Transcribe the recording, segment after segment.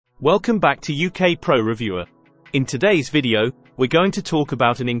Welcome back to UK Pro Reviewer. In today's video, we're going to talk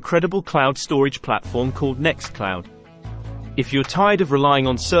about an incredible cloud storage platform called Nextcloud. If you're tired of relying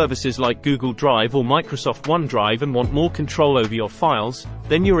on services like Google Drive or Microsoft OneDrive and want more control over your files,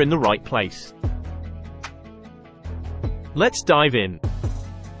 then you're in the right place. Let's dive in.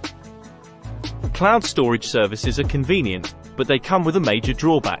 Cloud storage services are convenient, but they come with a major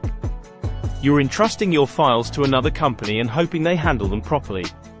drawback. You're entrusting your files to another company and hoping they handle them properly.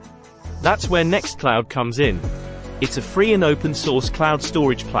 That's where Nextcloud comes in. It's a free and open source cloud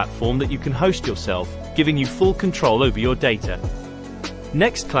storage platform that you can host yourself, giving you full control over your data.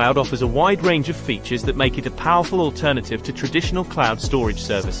 Nextcloud offers a wide range of features that make it a powerful alternative to traditional cloud storage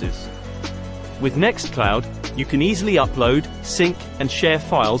services. With Nextcloud, you can easily upload, sync, and share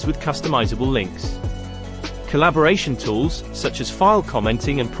files with customizable links. Collaboration tools, such as file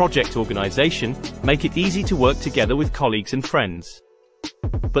commenting and project organization, make it easy to work together with colleagues and friends.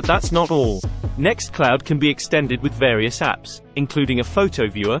 But that's not all. Nextcloud can be extended with various apps, including a photo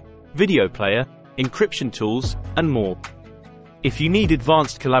viewer, video player, encryption tools, and more. If you need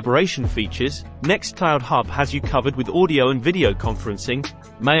advanced collaboration features, Nextcloud Hub has you covered with audio and video conferencing,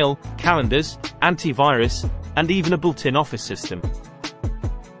 mail, calendars, antivirus, and even a built-in office system.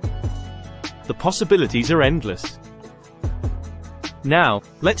 The possibilities are endless. Now,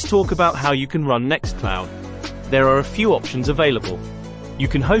 let's talk about how you can run Nextcloud. There are a few options available. You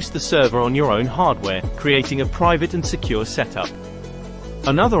can host the server on your own hardware, creating a private and secure setup.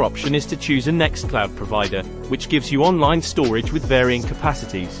 Another option is to choose a Nextcloud provider, which gives you online storage with varying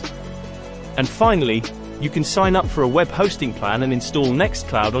capacities. And finally, you can sign up for a web hosting plan and install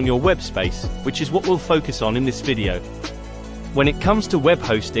Nextcloud on your web space, which is what we'll focus on in this video. When it comes to web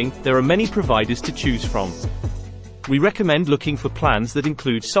hosting, there are many providers to choose from. We recommend looking for plans that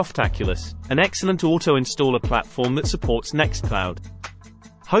include Softaculous, an excellent auto-installer platform that supports Nextcloud.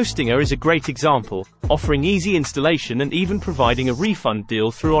 Hostinger is a great example, offering easy installation and even providing a refund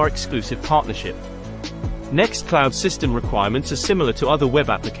deal through our exclusive partnership. Nextcloud system requirements are similar to other web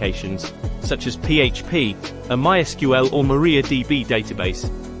applications, such as PHP, a MySQL or MariaDB database,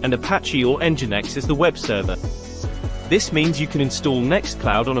 and Apache or Nginx as the web server. This means you can install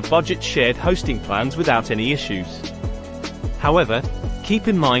Nextcloud on a budget shared hosting plans without any issues. However, keep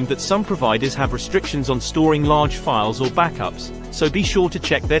in mind that some providers have restrictions on storing large files or backups, so be sure to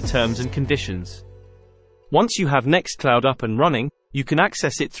check their terms and conditions. Once you have Nextcloud up and running, you can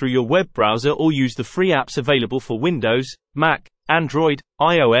access it through your web browser or use the free apps available for Windows, Mac, Android,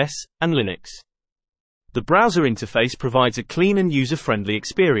 iOS, and Linux. The browser interface provides a clean and user-friendly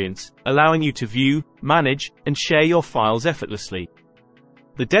experience, allowing you to view, manage, and share your files effortlessly.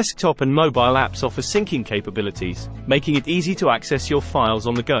 The desktop and mobile apps offer syncing capabilities, making it easy to access your files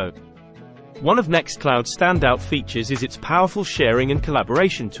on the go. One of Nextcloud's standout features is its powerful sharing and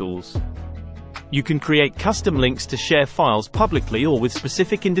collaboration tools. You can create custom links to share files publicly or with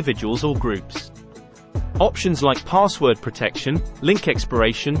specific individuals or groups. Options like password protection, link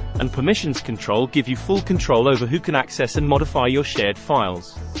expiration, and permissions control give you full control over who can access and modify your shared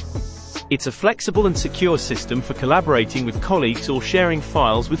files. It's a flexible and secure system for collaborating with colleagues or sharing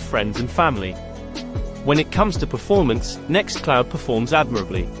files with friends and family. When it comes to performance, Nextcloud performs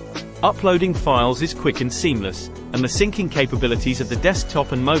admirably. Uploading files is quick and seamless, and the syncing capabilities of the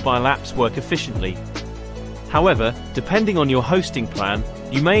desktop and mobile apps work efficiently. However, depending on your hosting plan,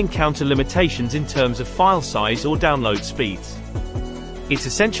 you may encounter limitations in terms of file size or download speeds. It's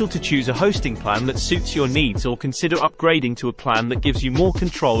essential to choose a hosting plan that suits your needs or consider upgrading to a plan that gives you more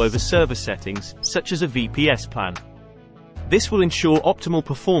control over server settings, such as a VPS plan. This will ensure optimal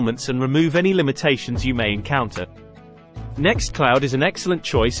performance and remove any limitations you may encounter. Nextcloud is an excellent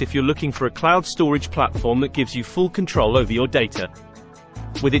choice if you're looking for a cloud storage platform that gives you full control over your data.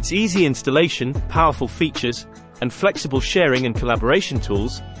 With its easy installation, powerful features, and flexible sharing and collaboration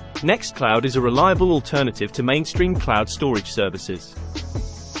tools, Nextcloud is a reliable alternative to mainstream cloud storage services.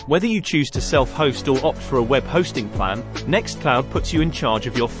 Whether you choose to self-host or opt for a web hosting plan, Nextcloud puts you in charge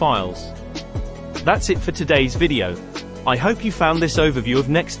of your files. That's it for today's video. I hope you found this overview of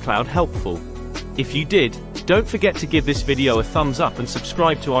Nextcloud helpful. If you did, don't forget to give this video a thumbs up and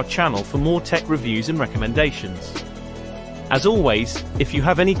subscribe to our channel for more tech reviews and recommendations. As always, if you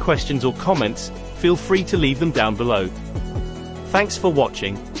have any questions or comments, feel free to leave them down below. Thanks for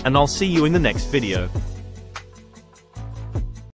watching, and I'll see you in the next video.